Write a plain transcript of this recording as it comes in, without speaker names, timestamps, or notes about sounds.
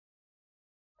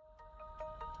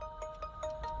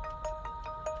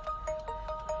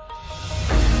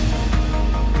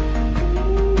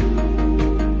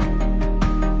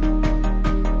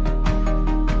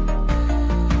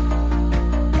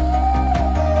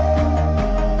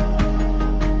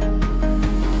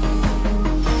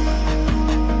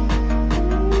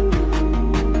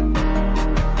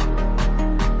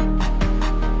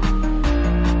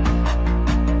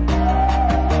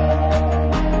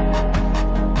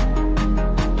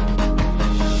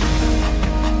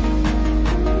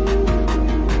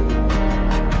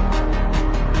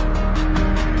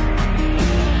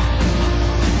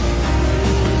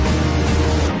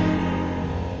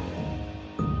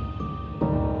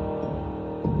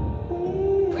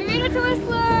to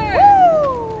Whistler!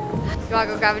 Woo! You wanna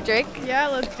go grab a drink? Yeah,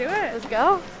 let's do it. Let's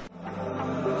go.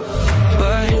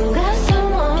 You got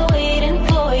someone waiting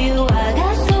for you, I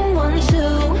got someone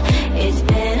too. It's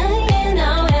been a year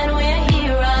now and we're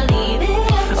here, I'll leave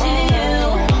it up to you.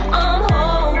 I'm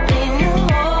hoping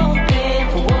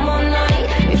for one more night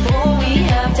before we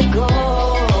have to go.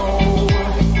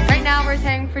 Right now we're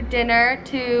heading for dinner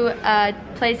to a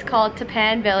place called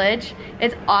Tapan Village.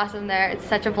 It's awesome there, it's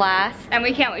such a blast. And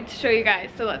we can't wait to show you guys,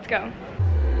 so let's go.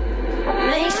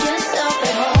 Make yourself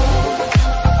at home.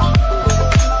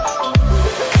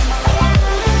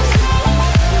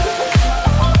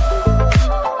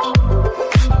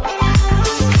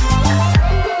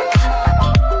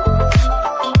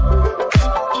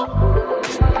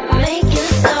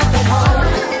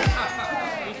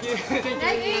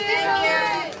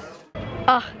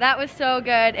 Oh, that was so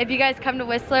good. If you guys come to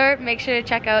Whistler, make sure to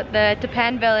check out the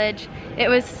Tapan Village. It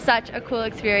was such a cool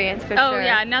experience for sure. Oh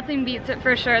yeah, nothing beats it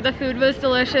for sure. The food was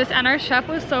delicious and our chef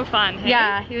was so fun. Hey?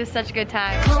 Yeah, he was such a good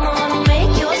time. Come on,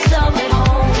 make yourself at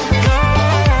home.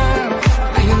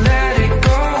 Let it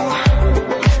go.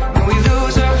 When we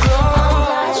lose our glow. I'm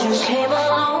glad you came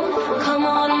along. Come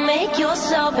on, make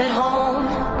yourself at home.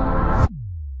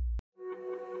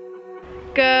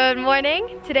 Good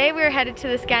morning. Today we're headed to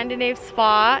the Scandinave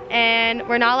Spa and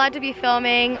we're not allowed to be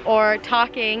filming or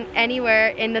talking anywhere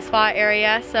in the spa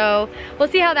area, so we'll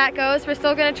see how that goes. We're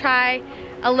still gonna try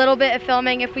a little bit of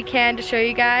filming if we can to show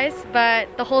you guys, but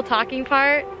the whole talking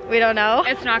part, we don't know.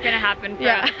 It's not gonna happen for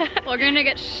us. We're gonna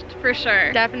get for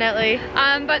sure. Definitely.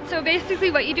 But so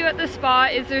basically what you do at the spa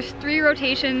is there's 3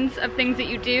 rotations of things that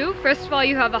you do. First of all,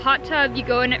 you have a hot tub, you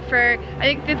go in it for I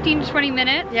think 15 to 20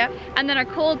 minutes. Yep. And then a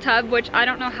cold tub, which I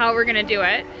don't know how we're gonna do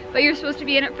it, but you're supposed to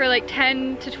be in it for like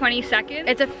 10 to 20 seconds.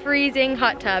 It's a freezing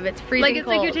hot tub. It's freezing like it's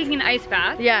cold. like you're taking an ice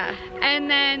bath. Yeah. And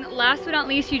then last but not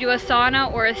least, you do a sauna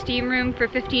or a steam room for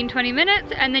 15-20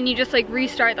 minutes, and then you just like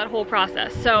restart that whole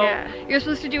process. So you're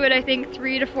supposed to do it I think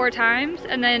 3 to 4 times,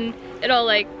 and then it'll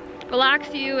like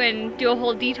relax you and do a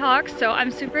whole detox. So I'm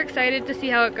super excited to see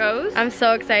how it goes. I'm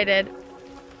so excited.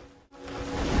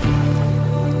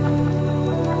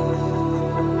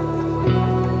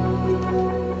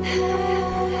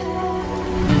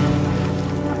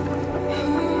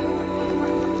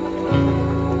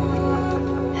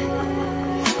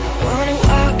 Wanna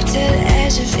walk to the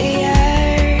edge of the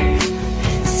earth,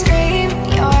 scream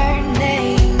your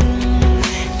name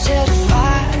till the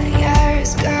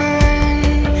fire's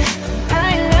gone.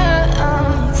 My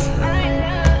lungs,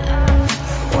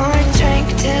 wanna drink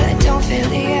till I don't feel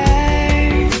the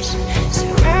urge. So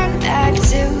run back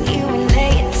to you and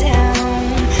lay it down.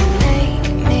 Make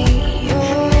me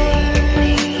yours.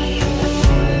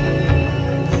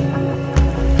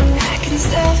 I can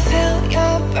still feel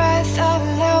your breath all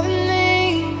over me,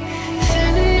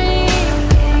 feeling me.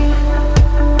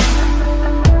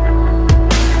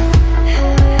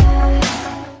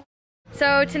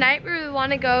 So tonight we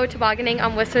want to go tobogganing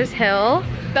on Whistler's Hill.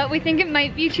 But we think it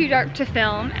might be too dark to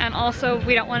film, and also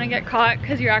we don't want to get caught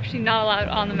because you're actually not allowed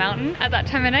on the mountain at that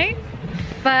time of night.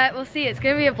 But we'll see, it's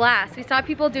gonna be a blast. We saw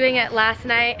people doing it last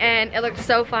night and it looked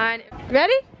so fun.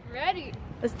 Ready? Ready.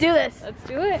 Let's do this. Let's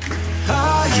do it.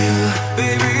 Are you,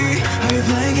 baby? Are you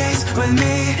playing games with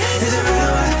me? Is it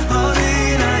real life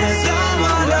only? I got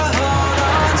someone to hold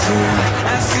on to.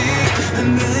 I see a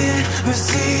million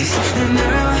receipts and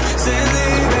now say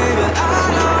leave, baby. I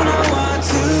don't know what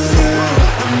to do.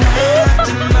 I might have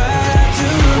to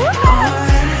move on.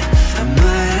 I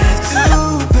might have to,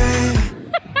 baby.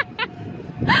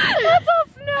 That's all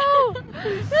snow!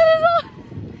 That is all...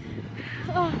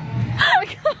 Oh my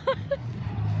god.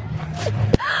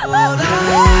 Hold on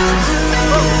to,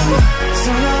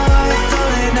 somehow I'm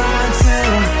falling on to,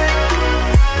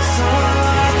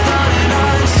 somehow I'm falling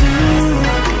on to.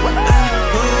 I'm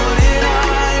holding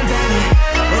on, baby,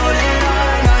 holding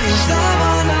on, got you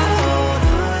someone to hold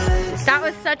on. That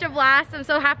was such a blast. I'm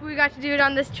so happy we got to do it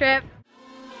on this trip.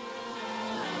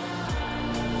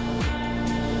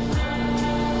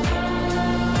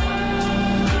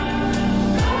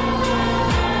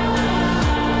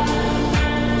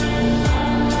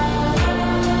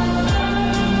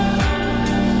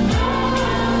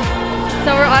 So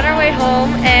we're on our way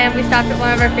home and we stopped at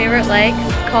one of our favorite lakes.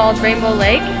 It's called Rainbow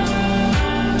Lake.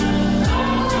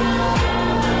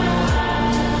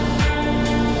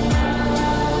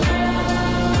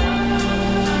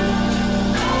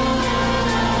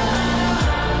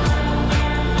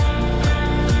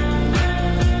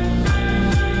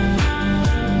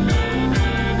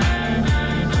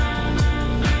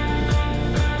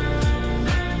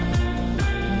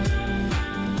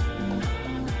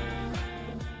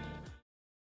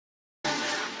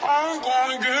 I'm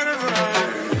gonna get